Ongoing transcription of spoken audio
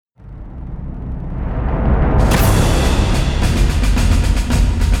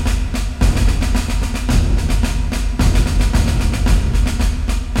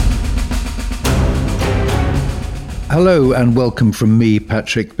Hello and welcome from me,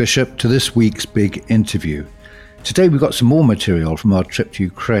 Patrick Bishop, to this week's big interview. Today we've got some more material from our trip to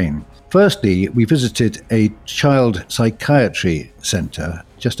Ukraine. Firstly, we visited a child psychiatry centre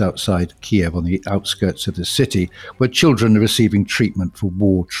just outside Kiev on the outskirts of the city, where children are receiving treatment for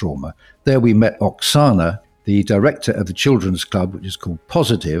war trauma. There we met Oksana, the director of the children's club, which is called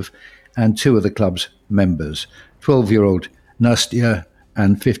Positive, and two of the club's members, 12-year-old Nastya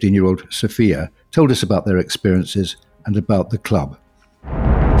and 15-year-old Sofia, told us about their experiences and about the club.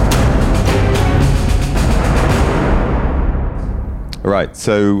 All right,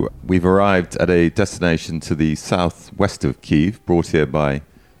 so we've arrived at a destination to the southwest of Kyiv, brought here by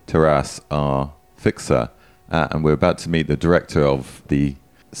Taras, our fixer, and we're about to meet the director of the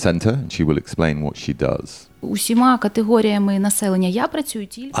centre, and she will explain what she does. Усіма категоріями населення я працюю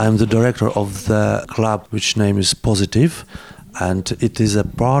тільки. I am the director of the club, which name is Positive, and it is a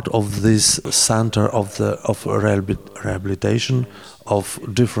part of this center of rehabilitation of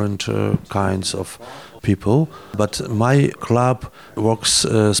different kinds of people. But my club works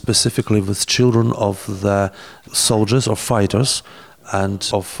specifically with children of the soldiers or fighters and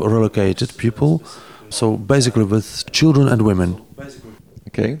of relocated people. So basically with children and women.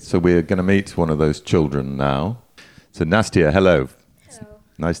 Okay, so we're going to meet one of those children now. So Nastya, hello. Hello.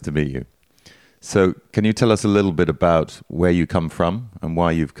 Nice to meet you. So can you tell us a little bit about where you come from and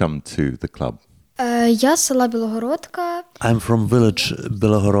why you've come to the club? Я з села Білогородка. I'm from village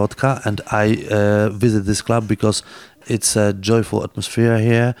Bilogorodka, and I visit this club because it's a joyful atmosphere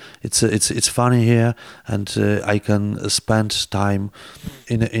here. It's funny here, and I can spend time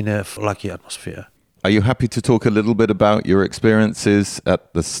in a lucky atmosphere. Are you happy to talk a little bit about your experiences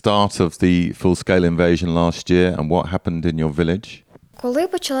at the start of the full-scale invasion last year and what happened in your village? Коли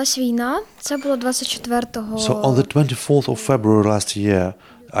почалась війна, це було 24-го. So on the 24th of February last year,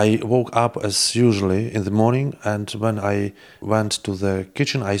 I woke up as usually in the morning, and when I went to the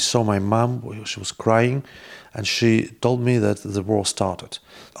kitchen, I saw my mom. She was crying, and she told me that the war started.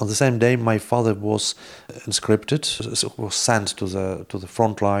 On the same day, my father was conscripted, was sent to the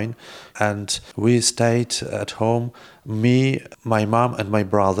front line, and we stayed at home, me, my mom, and my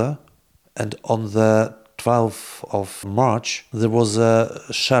brother. And on the 12th of March, there was a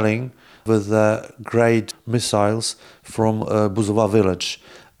shelling with great missiles from Buzova village,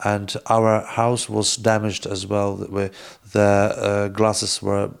 and our house was damaged as well. The glasses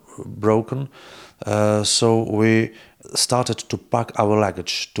were broken, so we started to pack our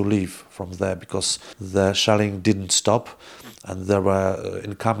luggage to leave from there because the shelling didn't stop and there were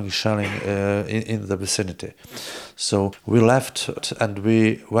incoming shelling in the vicinity. So we left and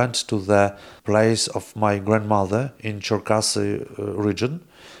we went to the place of my grandmother in Cherkasy region,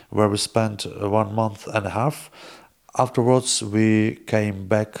 where we spent 1 month and a half. Afterwards we came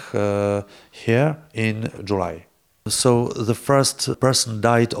back here in July. So the first person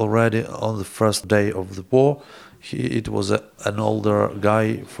died already on the first day of the war. It was an older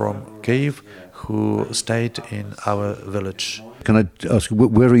guy from Kyiv who stayed in our village. Can I ask,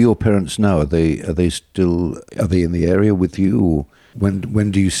 where are your parents now? Are they in the area with you? Or when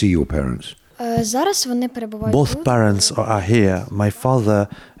do you see your parents? Зараз вони перебувають Both тут. parents are here. My father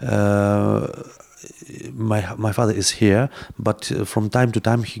is here, but from time to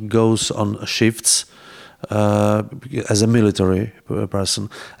time he goes on shifts as a military person.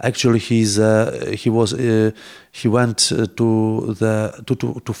 Actually, he went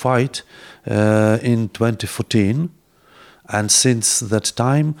to fight in 2014, and since that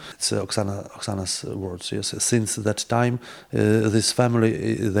time, it's Oksana's words. Yes, since that time, this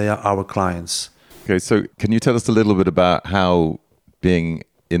family, they are our clients. Okay, so can you tell us a little bit about how being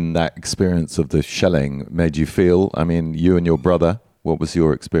in that experience of the shelling made you feel? I mean, you and your brother, what was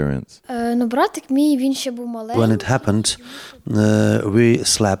your experience? Ну, братик мій, він ще був маленький. When it happened, we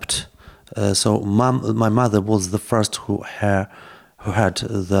slept. So my mother was the first who heard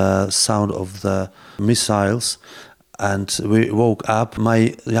the sound of the missiles, and we woke up.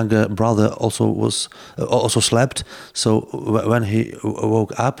 My younger brother also slept. So when he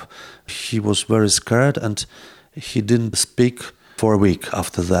woke up, he was very scared, and he didn't speak for a week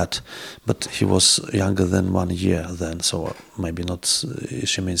after that, but he was younger than 1 year then, so maybe not,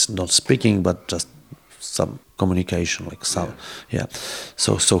 she means not speaking, but just some communication, like some, yeah.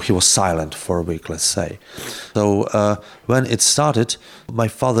 So he was silent for a week, let's say. So when it started, my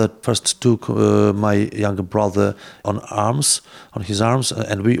father first took my younger brother on his arms,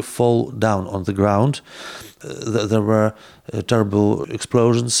 and we fall down on the ground. There were terrible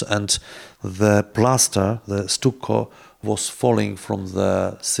explosions, and the plaster, the stucco, was falling from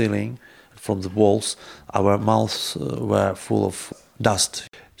the ceiling, from the walls. Our mouths were full of dust.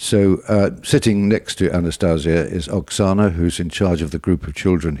 So sitting next to Anastasia is Oksana, who's in charge of the group of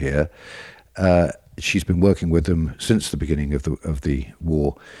children here. She's been working with them since the beginning of the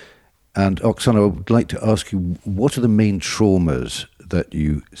war. And Oksana, I would like to ask you, what are the main traumas that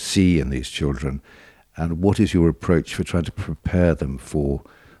you see in these children, and what is your approach for trying to prepare them for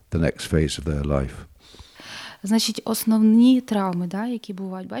the next phase of their life? Значить, основні травми, да, які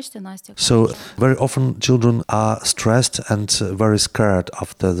бувають, бачите, Настя? So very often children are stressed and very scared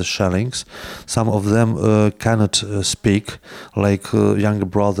after the shellings. Some of them cannot speak, like younger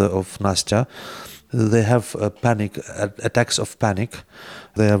brother of Nastya. They have attacks of panic.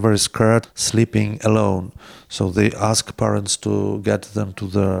 They are very scared, sleeping alone. So they ask parents to get them to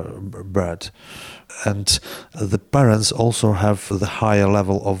their bed. And the parents also have the higher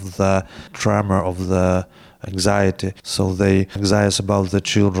level of the trauma, of the anxiety. So they anxious about the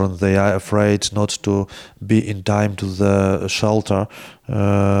children. They are afraid not to be in time to the shelter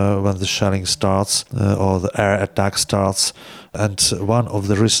when the shelling starts or the air attack starts. And one of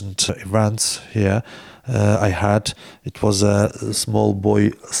the recent events here I had, it was a small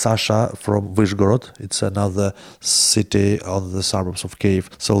boy, Sasha, from Vyshgorod. It's another city on the suburbs of Kyiv.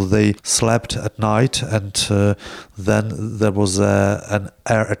 So they slept at night, and then there was an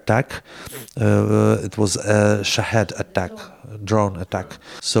air attack. It was a Shahed attack, drone attack.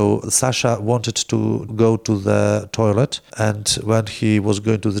 So Sasha wanted to go to the toilet, and when he was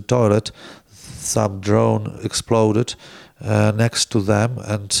going to the toilet, some drone exploded next to them,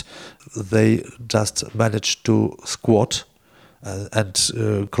 and they just managed to squat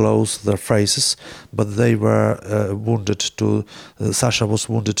and close their faces, but they were wounded Sasha was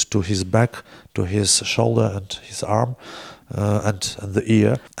wounded to his back, to his shoulder and his arm and the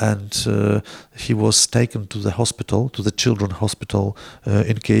ear, and he was taken to the hospital, to the children's hospital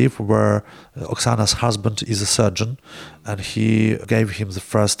in Kyiv, where Oksana's husband is a surgeon, and he gave him the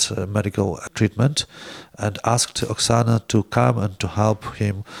first medical treatment and asked Oksana to come and to help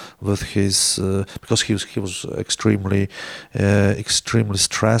him with his because he was extremely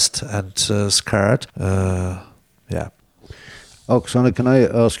stressed and scared. Oksana, can I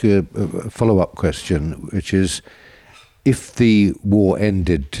ask you a follow-up question, which is, if the war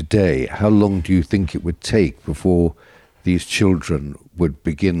ended today, how long do you think it would take before these children would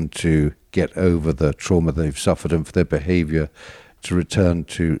begin to get over the trauma they've suffered and for their behavior to return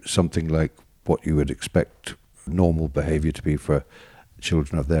to something like what you would expect normal behavior to be for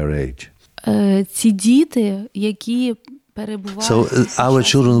children of their age? Ці діти, які перебувають... So our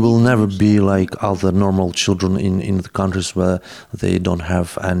children will never be like other normal children in the countries where they don't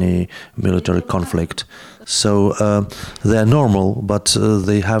have any military conflict. So they're normal, but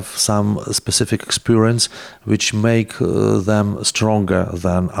they have some specific experience which make them stronger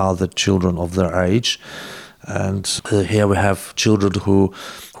than other children of their age. And here we have children who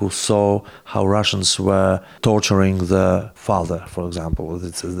saw how Russians were torturing the father, for example.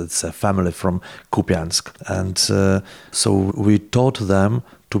 It's a family from Kupiansk. And so we taught them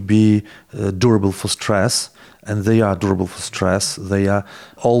to be durable for stress, and they are durable for stress. They are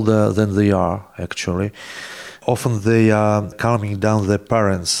older than they are, actually. Often they are calming down their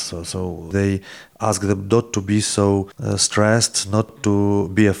parents, so they ask them not to be so stressed, not to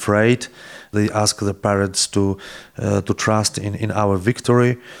be afraid. They ask the parents to trust in our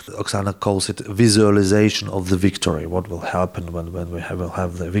victory. Oksana calls it visualization of the victory. What will happen when we will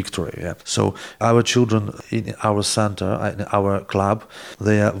have the victory? Yeah. So our children in our center, in our club,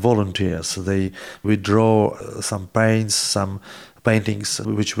 they are volunteers. We draw some paints, some paintings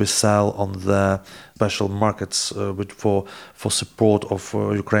which we sell on the special markets for support of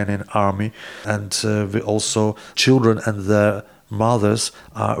Ukrainian army, and we also children and their mothers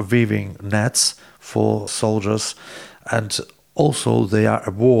are weaving nets for soldiers, and also they are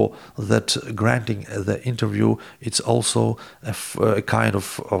aware that granting the interview, it's also a kind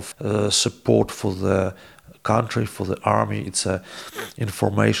of support for the country, for the army. It's a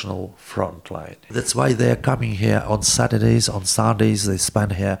informational front line. That's why they are coming here on Saturdays, on Sundays. They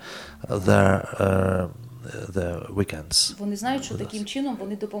spend here their weekends. Вони знають, що таким чином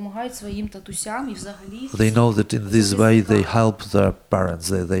вони допомагають своїм татусям і взагалі... They know that in this way they help their parents,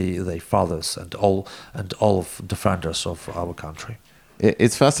 their fathers, and all of defenders of our country.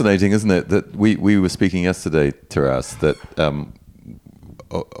 It's fascinating, isn't it, that we were speaking yesterday, Taras, that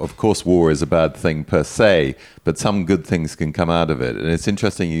of course war is a bad thing per se, but some good things can come out of it. And it's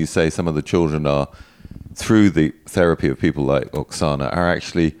interesting you say some of the children are, through the therapy of people like Oksana, are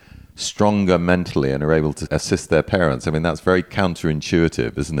actually stronger mentally and are able to assist their parents. I mean, that's very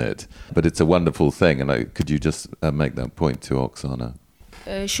counterintuitive, isn't it? But it's a wonderful thing. And could you just make that point to Oksana?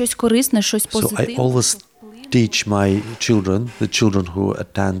 Щось корисне, щось позитивне. So I always teach my children, the children who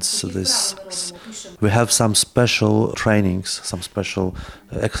attend this. We have some special trainings, some special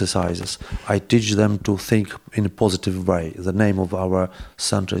exercises. I teach them to think in a positive way. The name of our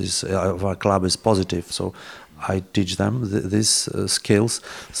center of our club is Positive, so I teach them these skills.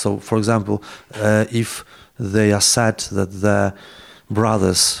 So, for example, if they are sad that their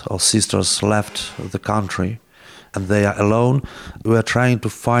brothers or sisters left the country and they are alone, we are trying to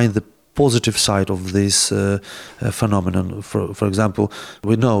find the positive side of this phenomenon. For example,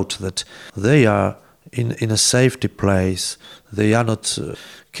 we note that they are in a safety place. They are not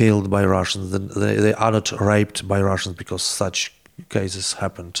killed by Russians. They are not raped by Russians, because such cases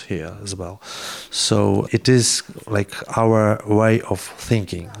happened here as well. So it is like our way of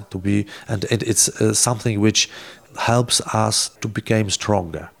thinking to be, and it's something which helps us to become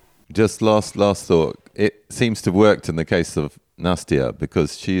stronger. Just last thought. It seems to have worked in the case of Nastya,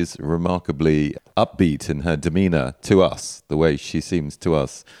 because she is remarkably upbeat in her demeanor to us, the way she seems to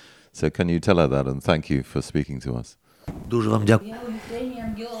us. So can you tell her that, and thank you for speaking to us. Дуже вам дякую.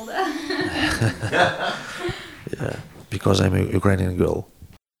 Yeah, because I'm a Ukrainian girl.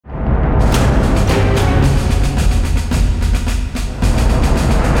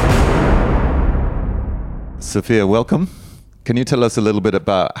 Sophia, welcome. Can you tell us a little bit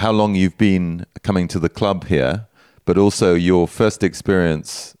about how long you've been coming to the club here, but also your first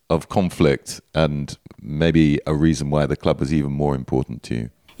experience of conflict and maybe a reason why the club is even more important to you?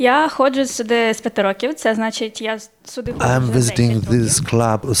 Я ходжу сюди з 5 років, це значить, я сюди ходжу I'm вже 10 visiting років. this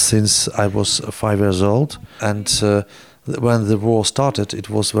club since I was 5 years old, and when the war started, it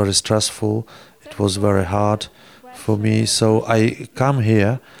was very stressful, it was very hard for me, so I come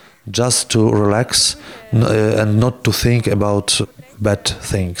here just to relax and not to think about bad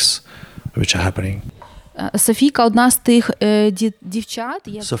things which are happening. Софійка одна з тих дівчат.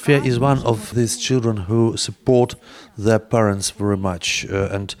 Sophia is one of these children who support their parents very much,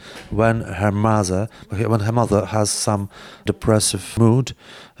 and when her mother has some depressive mood,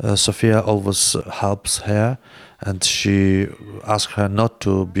 Sophia always helps her, and she asks her not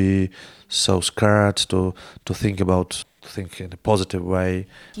to be so scared, to think in a positive way.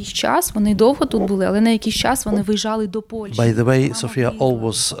 Якийсь час вони довго тут були, але на якийсь час вони виїжджали до Польщі. By the way, Sophia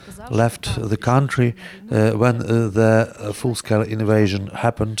always left the country when the full-scale invasion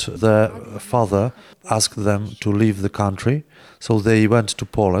happened. Their father asked them to leave the country, so they went to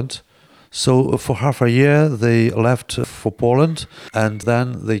Poland. So for half a year they left for Poland, and then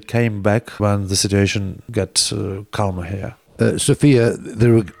they came back when the situation got calmer here. Sophia,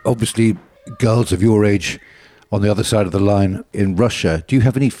 there are obviously girls of your age on the other side of the line in Russia. Do you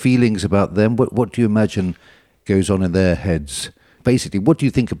have any feelings about them? What do you imagine goes on in their heads? Basically, what do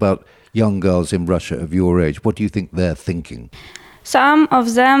you think about young girls in Russia of your age? What do you think they're thinking? Some of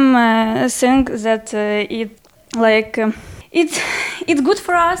them think that it's good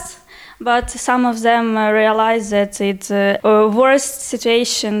for us, but some of them realize that it's a worst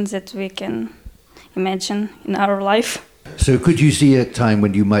situation that we can imagine in our life. So could you see a time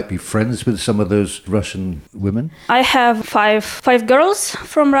when you might be friends with some of those Russian women? I have five girls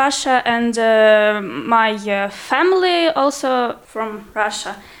from Russia, and my family also from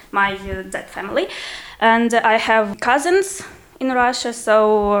Russia, my that family, and I have cousins in Russia.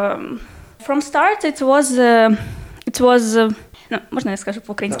 So from start it was. Можна я скажу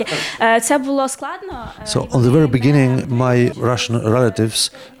по-українськи? Це було складно. So on the very beginning, my Russian relatives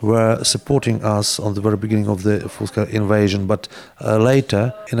were supporting us on the very beginning of the full-scale invasion, but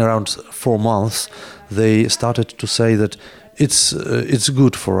later, in around 4 months, they started to say that it's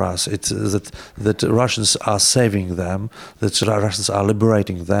good for us. It's that Russians are saving them, that Russians are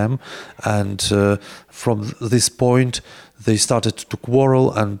liberating them, and from this point, they started to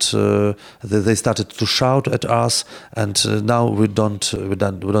quarrel, and they started to shout at us, and now we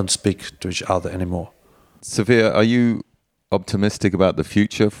don't speak to each other anymore. Sophia, are you optimistic about the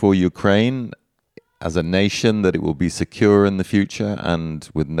future for Ukraine as a nation, that it will be secure in the future and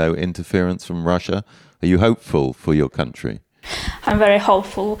with no interference from Russia? Are you hopeful for your country? I'm very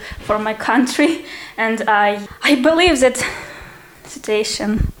hopeful for my country, and I believe that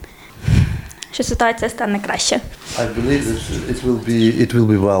що ситуація стане краще. I believe that it will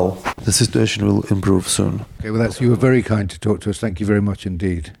be well. The situation will improve soon. Okay, well, you were very kind to talk to us. Thank you very much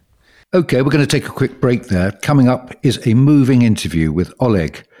indeed. Okay, we're going to take a quick break there. Coming up is a moving interview with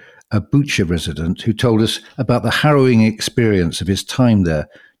Oleg, a Bucha resident who told us about the harrowing experience of his time there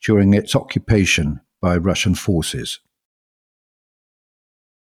during its occupation by Russian forces.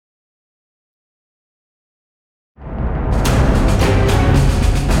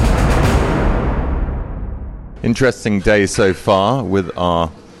 Interesting day so far with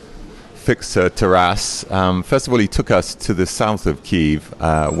our fixer Taras. First of all, he took us to the south of Kyiv,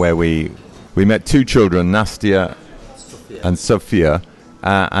 where we met two children, Nastya and Sofia,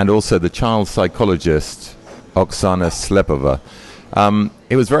 and also the child psychologist, Oksana Slepova.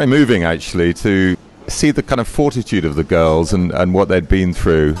 It was very moving, actually, to see the kind of fortitude of the girls and what they'd been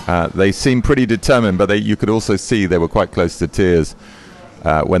through. They seemed pretty determined, but you could also see they were quite close to tears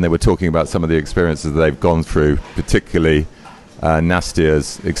when they were talking about some of the experiences that they've gone through, particularly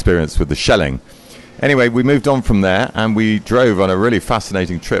Nastya's experience with the shelling. Anyway, we moved on from there and we drove on a really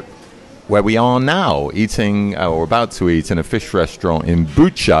fascinating trip where we are now eating, or about to eat, in a fish restaurant in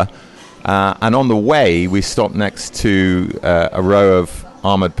Bucha. And on the way, we stopped next to a row of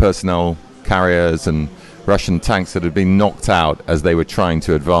armoured personnel carriers and Russian tanks that had been knocked out as they were trying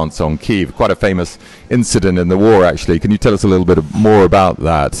to advance on Kyiv. Quite a famous incident in the war, actually. Can you tell us a little bit more about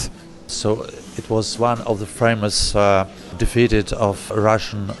that? So it was one of the famous defeated of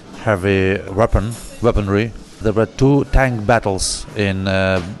Russian heavy weaponry. There were two tank battles in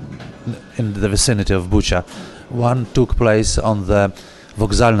the vicinity of Bucha. One took place on the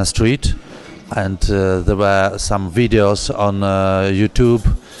Vokzalna Street, and there were some videos on YouTube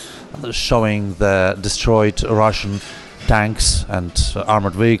showing the destroyed Russian tanks and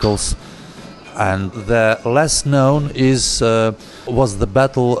armored vehicles. And the less known was the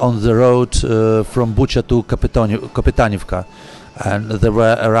battle on the road from Bucha to Kapitanivka, and there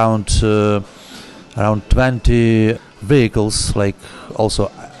were around 20 vehicles, like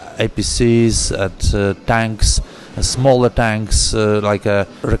also APCs and tanks, smaller tanks, like a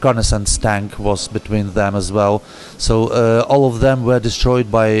reconnaissance tank was between them as well. So all of them were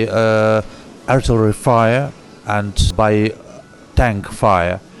destroyed by artillery fire and by tank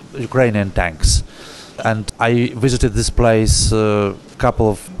fire, Ukrainian tanks. And I visited this place a couple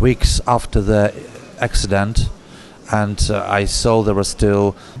of weeks after the accident, and I saw there were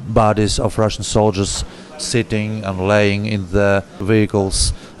still bodies of Russian soldiers sitting and laying in the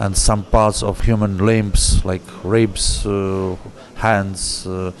vehicles, and some parts of human limbs like ribs, hands,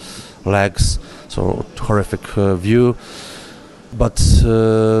 legs. So horrific view. But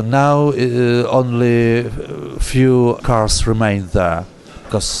now only few cars remain there,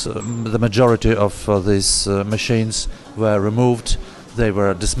 because the majority of these machines were removed. They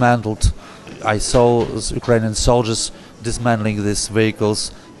were dismantled. I saw Ukrainian soldiers dismantling these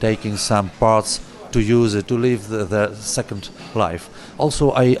vehicles, taking some parts to use it, to live their second life.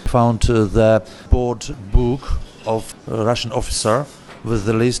 Also, I found the board book of a Russian officer with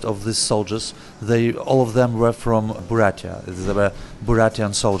the list of these soldiers. All of them were from Buryatia. They were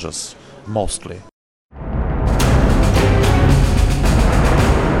Buryatian soldiers, mostly.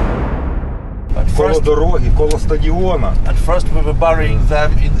 At first we were burying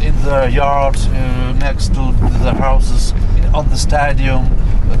them in the yard next to the houses on the stadium.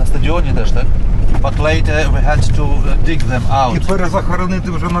 На стадіоні теж, так? But later we had to dig them out. І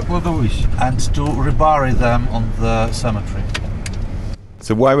перезахоронити вже на кладовищі. And to rebury them on the cemetery.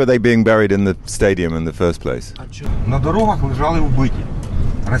 So why were they being buried in the stadium in the first place? На дорогах лежали вбиті.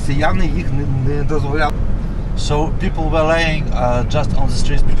 Росіяни їх не дозволяли. So people were laying just on the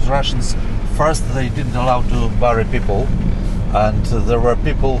streets because Russians first they didn't allow to bury people, and there were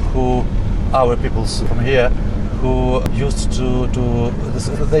people our people from here, who used to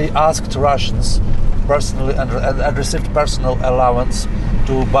they asked Russians personally and received personal allowance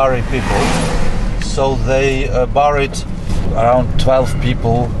to bury people. So they buried around 12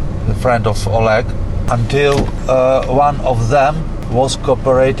 people, a friend of Oleg, until one of them was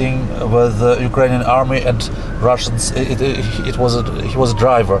cooperating with the Ukrainian army and Russians. He was a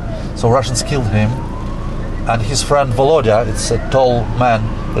driver, so Russians killed him. And his friend Volodya, it's a tall man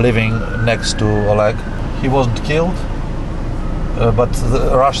living next to Oleg. He wasn't killed, but the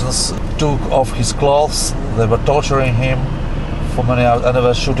Russians took off his clothes. They were torturing him for many hours and they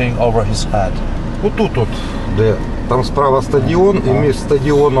were shooting over his head. Отут, де там справа стадіон, і між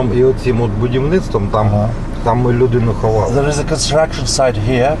стадіоном і оцим от будівництвом там ми людину ховали. There is a construction site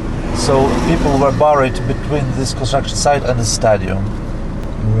here, so people were buried between this construction site and the stadium.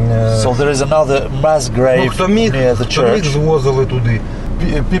 So there is another mass grave near the church. Хто їх звозили туди?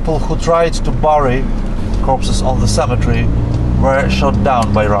 People who tried to bury corpses on the cemetery were shot down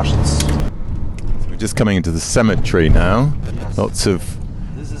by Russians. We're just coming into the cemetery now. Yes. Lots of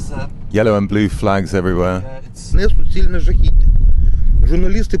yellow and blue flags everywhere. Не суцільне жахіття.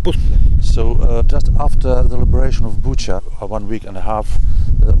 Журналісти So just after the liberation of Bucha, 1 week and a half,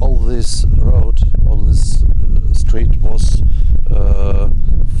 all this road, all this street was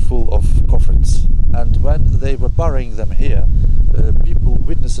full of coffins. And when they were burying them here,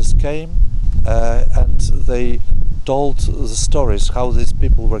 witnesses came and they told the stories how these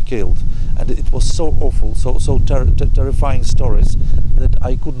people were killed, and it was so awful, so terrifying stories that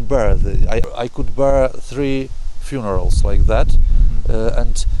I couldn't bear. I could bear 3 funerals like that,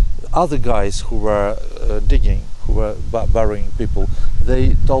 and other guys who were digging, who were burying people,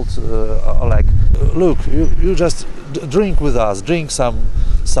 they told Oleg, look, you just drink with us, drink some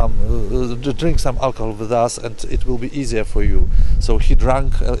alcohol with us, and it will be easier for you. So he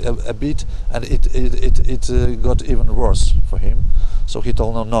drank a bit, and it got even worse for him. So he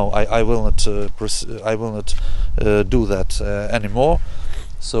told, no, I will not do that anymore.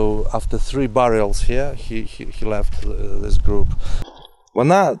 So after 3 burials here, he left this group.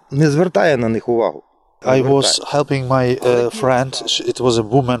 Вона не звертає на них увагу. I was helping my friend. It was a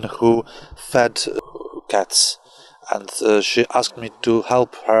woman who fed cats, and she asked me to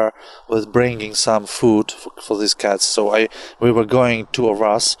help her with bringing some food for these cats. So we were going, 2 of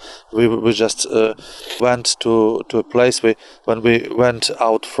us. We just went to a place. When we went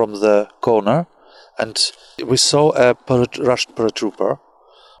out from the corner, and we saw a Russian paratrooper,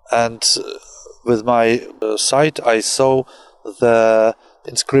 and with my sight I saw the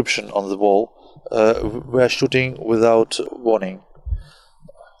inscription on the wall. We are shooting without warning.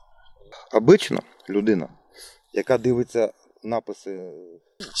 Обично людина, яка дивиться написи.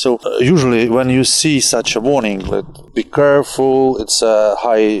 So usually when you see such a warning, like be careful, it's a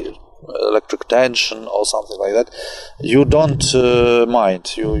high electric tension or something like that, you don't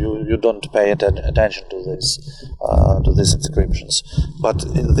mind, you don't pay attention to these inscriptions. But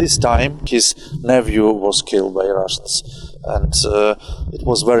in this time his nephew was killed by Russians, and it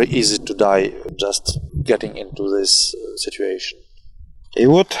was very easy to die just getting into this situation. І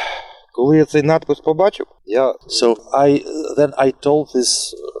от, коли я цей надпис побачив, So I told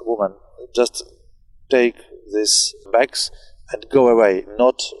this woman, just take these bags and go away,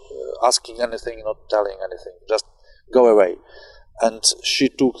 not asking anything, not telling anything, just go away. And she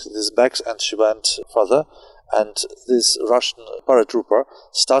took these bags and she went further, and this Russian paratrooper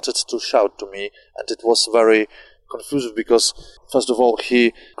started to shout to me, and it was very confusing because, first of all,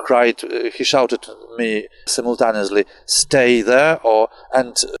 he shouted to me simultaneously, stay there,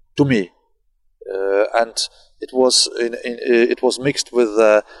 and to me. And it was mixed with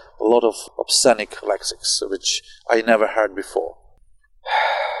a lot of obscenic lexics, which I never heard before.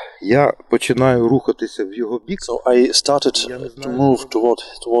 Я починаю рухатися в його бік. So I started to move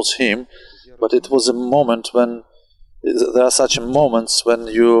towards him, but it was a moment when there are such moments when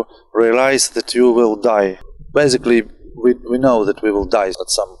you realize that you will die. Basically, we know that we will die at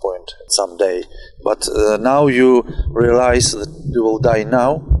some point, someday, but now you realize that you will die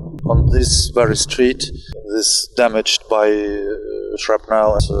now on this very street, this damaged by shrapnel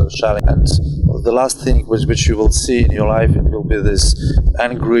and shelling, and the last thing which you will see in your life, it will be this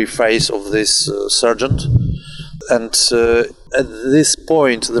angry face of this sergeant, and at this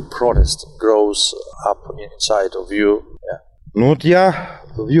point the protest grows up inside of you. Yeah. Ну от я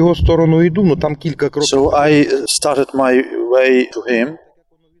в його сторону йду, ну там кілька кроків. So I started my way to him,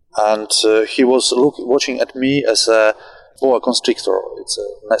 and he was watching at me as a boa constrictor. It's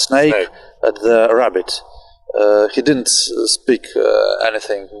a snake at the rabbit. He didn't speak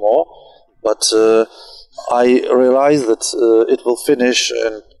anything more, but I realized that it will finish,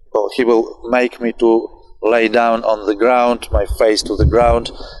 and he will make me to lay down on the ground, my face to the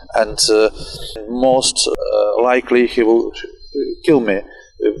ground, and most likely he will kill me.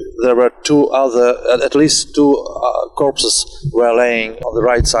 There were at least two corpses were laying on the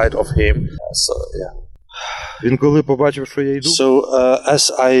right side of him. So yeah. Він коли побачив, що я йду. So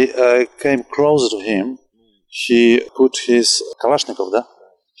as I came closer to him, he put his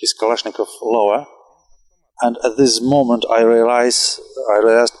Kalashnikov lower, and at this moment I realized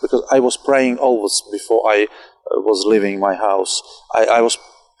because I was praying always before I was leaving my house.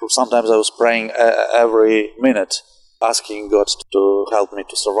 Sometimes I was praying every minute, asking God to help me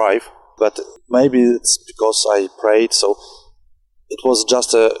to survive. But maybe it's because I prayed, so it was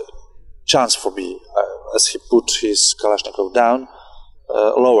just a chance for me. As he put his Kalashnikov down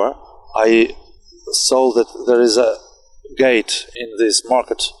lower, I saw that there is a gate in this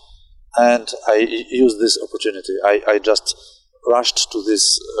market, and I used this opportunity. I just rushed to this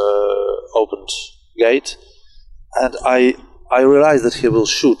opened gate, and I realized that he will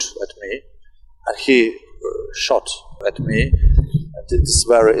shoot at me, and he shot at me. And it's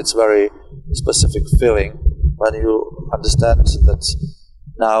very specific feeling when you understand that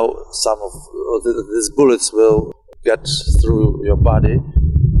now some of these bullets will get through your body,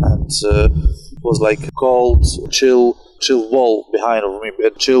 and it was like cold, chill wall behind of me,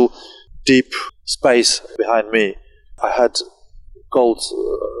 a chill, deep space behind me. I had called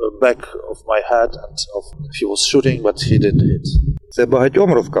back of my head and he was shooting, but he didn't hit. Це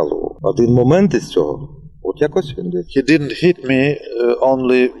багатьом розказував. Один момент із цього. От якось він десь. He didn't hit me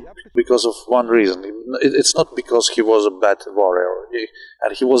only because of one reason. It's not because he was a bad warrior and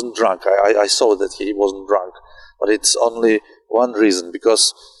he wasn't drunk. I saw that he wasn't drunk, but it's only one reason, because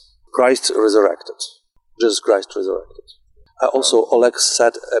Christ resurrected. Jesus Christ resurrected. Also, Oleg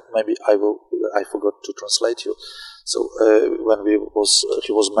said, maybe I forgot to translate you. So when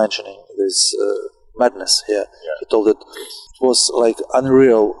he was mentioning this madness here, he told that it was like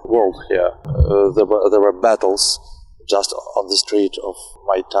unreal world here. There were battles just on the street of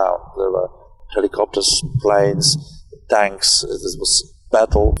my town. There were helicopters, planes, tanks. This was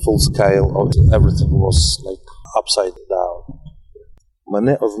battle, full scale. Everything was like upside down.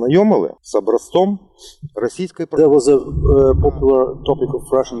 Мене ознайомили з образцом російської There was a popular topic of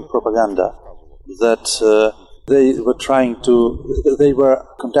Russian propaganda that they were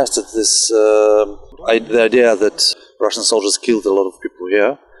contested this the idea that Russian soldiers killed a lot of people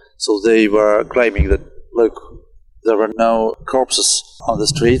here. So they were claiming that, look, there were no corpses on the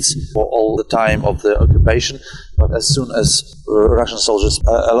streets for all the time of the occupation, but as soon as Russian soldiers,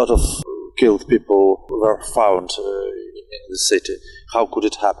 a lot of killed people were found in the city. How could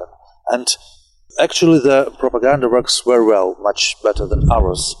it happen? And actually the propaganda works very well, much better than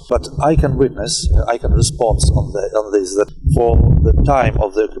ours. But I can respond on this, that for the time of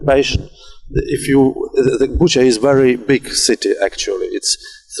the occupation, the Bucha is very big city actually. It's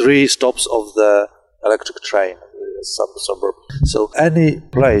 3 stops of the electric train, suburb. So any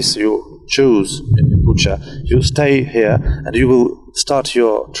place you choose in Bucha, you stay here and you will start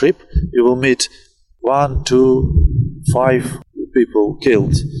your trip, you will meet 1, 2, 5 people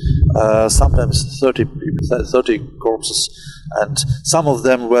killed, sometimes 30 corpses, and some of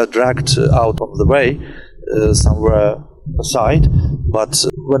them were dragged out of the way, some were aside, but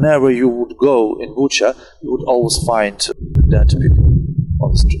whenever you would go in Bucha, you would always find dead people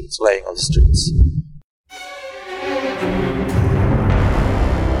on the streets, laying on the streets.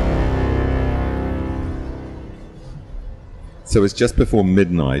 So it's just before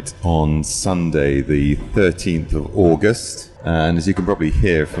midnight on Sunday, the 13th of August. And as you can probably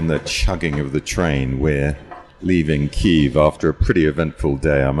hear from the chugging of the train, we're leaving Kyiv after a pretty eventful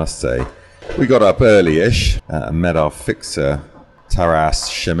day, I must say. We got up early-ish and met our fixer, Taras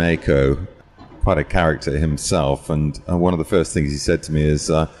Shemeko, quite a character himself. And one of the first things he said to me is,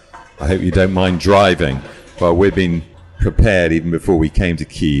 I hope you don't mind driving. Well, we'd been prepared even before we came to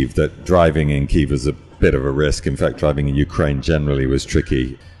Kyiv that driving in Kyiv was a bit of a risk. In fact, driving in Ukraine generally was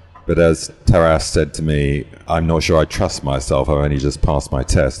tricky. But as Taras said to me, I'm not sure I trust myself. I've only just passed my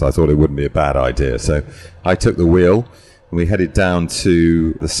test. I thought it wouldn't be a bad idea. So I took the wheel and we headed down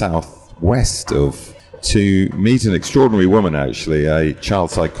to the southwest to meet an extraordinary woman, actually, a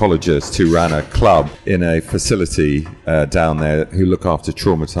child psychologist who ran a club in a facility down there who look after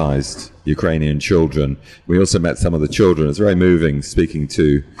traumatized Ukrainian children. We also met some of the children. It's very moving speaking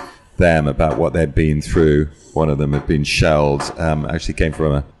to them about what they'd been through. One of them had been shelled, actually came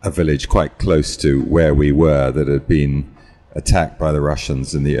from a village quite close to where we were that had been attacked by the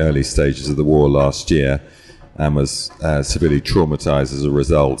Russians in the early stages of the war last year and was severely traumatized as a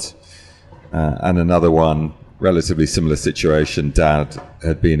result. And another one, relatively similar situation, Dad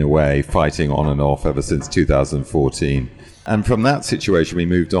had been away fighting on and off ever since 2014. And from that situation we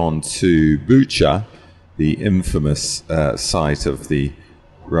moved on to Bucha, the infamous site of the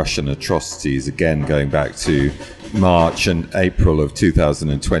Russian atrocities, again going back to March and April of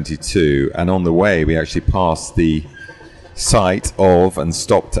 2022. And on the way we actually passed the site of and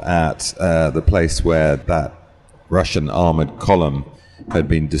stopped at the place where that Russian armoured column had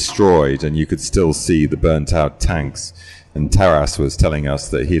been destroyed, and you could still see the burnt out tanks. And Taras was telling us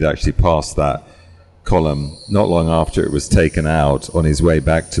that he'd actually passed that column not long after it was taken out on his way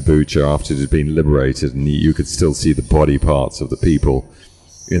back to Bucha after it had been liberated, and you could still see the body parts of the people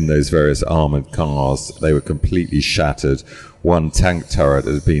in those various armoured cars. They were completely shattered. One tank turret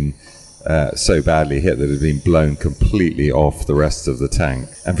had been so badly hit that it had been blown completely off the rest of the tank.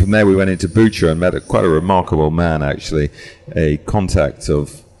 And from there we went into Bucha and met quite a remarkable man, actually, a contact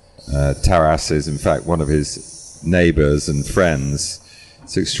of Taras's, in fact one of his neighbours and friends.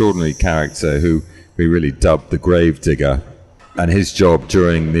 It's an extraordinary character who we really dubbed the gravedigger, and his job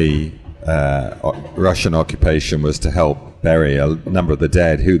during the Russian occupation was to help bury a number of the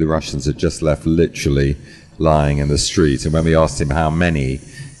dead who the Russians had just left literally lying in the street. And when we asked him how many,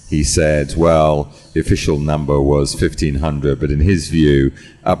 he said, well, the official number was 1,500, but in his view,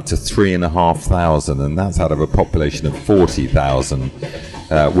 up to 3,500, and that's out of a population of 40,000.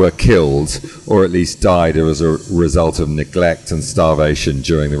 were killed or at least died as a result of neglect and starvation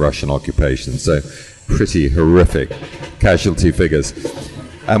during the Russian occupation. So pretty horrific casualty figures.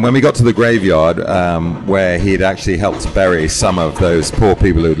 And when we got to the graveyard, where he'd actually helped bury some of those poor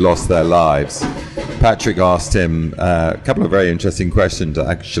people who'd lost their lives, Patrick asked him a couple of very interesting questions,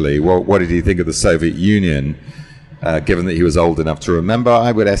 actually. What did he think of the Soviet Union, given that he was old enough to remember?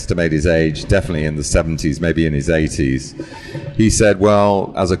 I would estimate his age definitely in the 70s, maybe in his 80s. He said,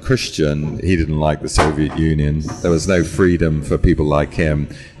 well, as a Christian, he didn't like the Soviet Union. There was no freedom for people like him,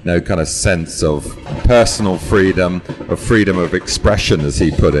 no kind of sense of personal freedom, of freedom of expression, as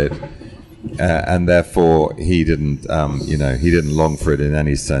he put it. And therefore, he didn't long for it in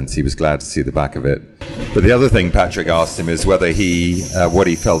any sense. He was glad to see the back of it. But the other thing Patrick asked him is whether what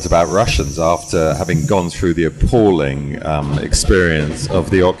he felt about Russians after having gone through the appalling experience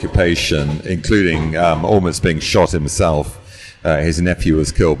of the occupation, including almost being shot himself. His nephew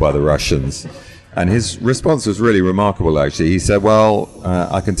was killed by the Russians. And his response was really remarkable, actually. He said, well,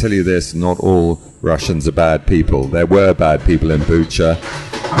 I can tell you this, not all Russians are bad people. There were bad people in Bucha,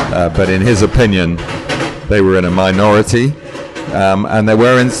 but in his opinion, they were in a minority. And there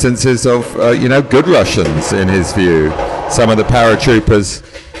were instances of, good Russians, in his view. Some of the paratroopers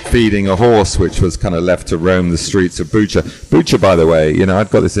feeding a horse, which was kind of left to roam the streets of Bucha. Bucha, by the way,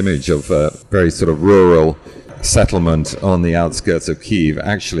 I've got this image of a very sort of rural settlement on the outskirts of Kyiv.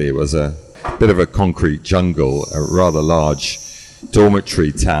 Actually, it was a bit of a concrete jungle, a rather large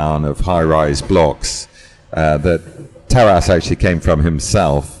dormitory town of high-rise blocks that Taras actually came from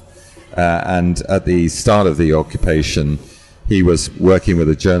himself. And at the start of the occupation, he was working with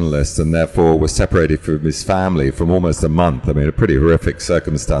a journalist and therefore was separated from his family for almost a month. I mean, pretty horrific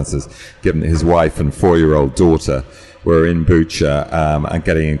circumstances, given that his wife and 4-year-old daughter were in Bucha and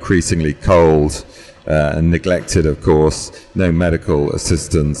getting increasingly cold and neglected, of course, no medical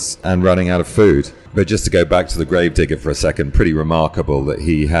assistance, and running out of food. But just to go back to the gravedigger for a second, pretty remarkable that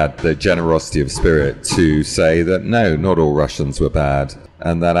he had the generosity of spirit to say that no, not all Russians were bad,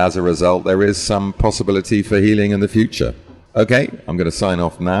 and that as a result there is some possibility for healing in the future. Okay, I'm going to sign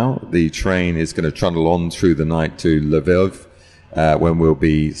off now. The train is going to trundle on through the night to Lviv, when we'll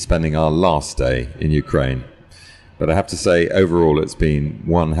be spending our last day in Ukraine. But I have to say, overall, it's been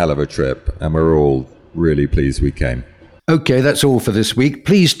one hell of a trip, and we're all really pleased we came. Okay, that's all for this week.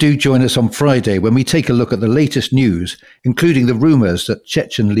 Please do join us on Friday when we take a look at the latest news, including the rumours that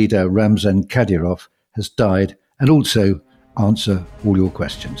Chechen leader Ramzan Kadyrov has died, and also answer all your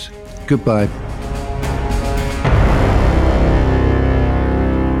questions. Goodbye.